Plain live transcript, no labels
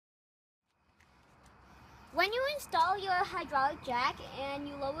when you install your hydraulic jack and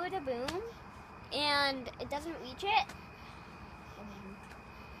you lower the boom and it doesn't reach it,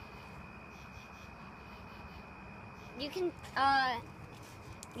 you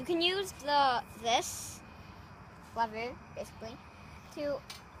can use this lever basically to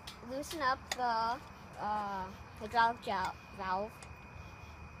loosen up the hydraulic valve,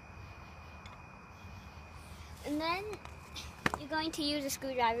 and then you're going to use a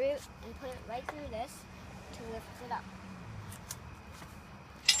screwdriver and put it right through this to lift it up.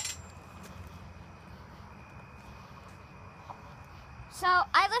 So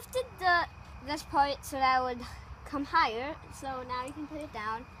I lifted this part so that it would come higher, so now you can put it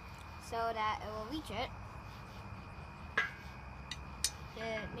down so that it will reach it.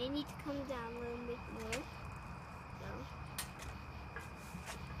 It may need to come down a little bit more. So,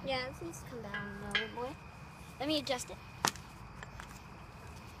 yeah, it needs to come down a little bit more. Let me adjust it.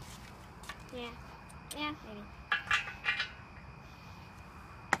 Yeah, maybe.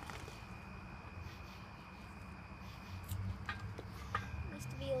 Needs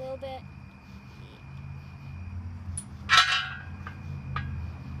to be a little bit.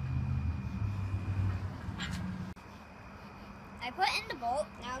 I put in the bolt.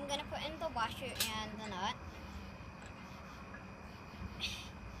 Now I'm gonna put in the washer and the nut.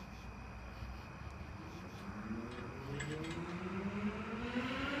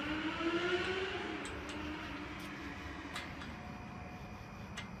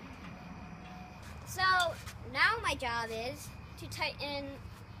 So now my job is to tighten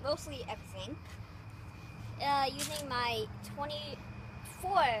mostly everything using my 24mm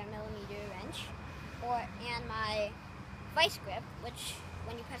wrench and my vice grip, which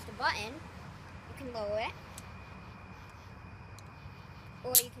when you press the button, you can lower it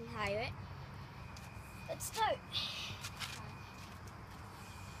or you can higher it. Let's start.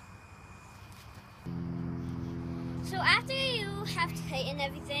 So after you have tightened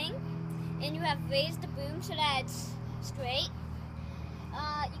everything and you have raised the boom so that it's straight,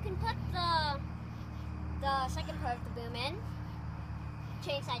 you can put the second part of the boom in,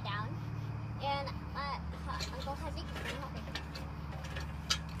 chain side down, and Uncle Heavy can help me.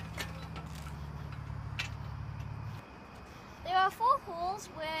 There are 4 holes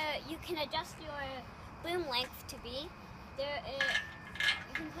where you can adjust your boom length to be. You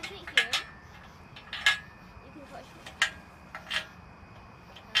can push it here. You can push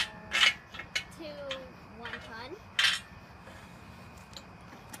to 1 ton.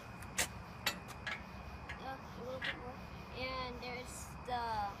 A little bit more. And there's the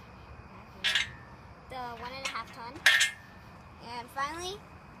 1.5 ton. And finally,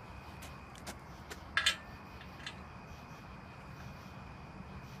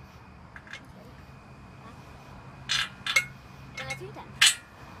 the 2 ton.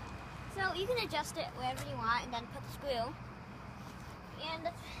 So you can adjust it wherever you want and then put the screw. And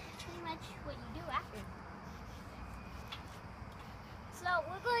that's pretty much what you do after. So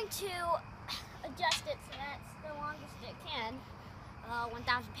we're going to adjust it so that's the longest it can,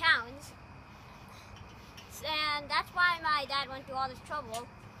 1,000 pounds. And that's why my dad went through all this trouble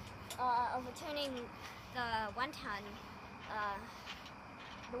of returning the 1 ton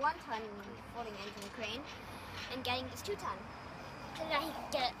folding engine crane and getting this 2 ton so that he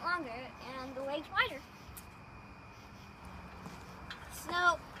could get it longer and the legs wider.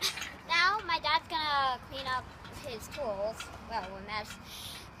 So now my dad's gonna clean up his tools, well, a mess,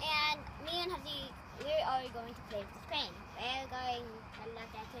 and me and Huzzy, we are going to play with the crane. We're going to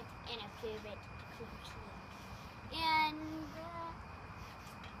look at it and approve it. And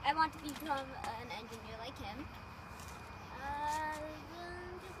I want to become an engineer like him.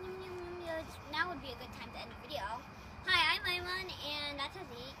 Now would be a good time to end the video. Hi, I'm Aiman, and that's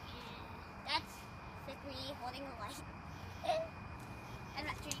Huzzy, and that's Fikri holding a light. I'm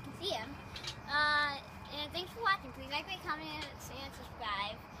not sure you can see him. And thanks for watching. Please like, rate, comment, and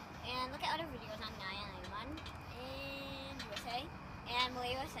subscribe. And look at other videos on EyeOnAiman and USA and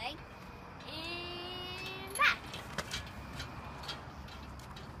Malay USA. And back.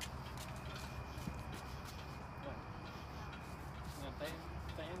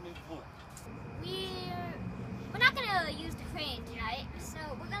 We're not gonna use the crane tonight, so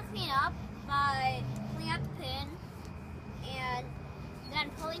we're gonna clean up by pulling out the pin and then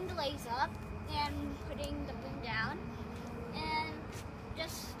pulling the legs up and putting the boom down and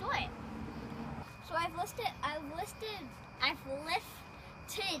just store it. So I've lifted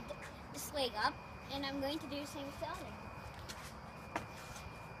this leg up, and I'm going to do the same with the other.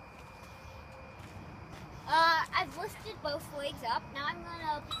 I've lifted both legs up. Now I'm going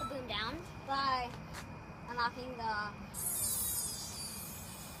to put the boom down by unlocking the,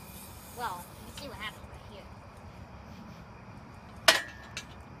 well, you can see what happens right here.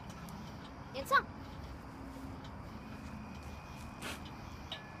 good song.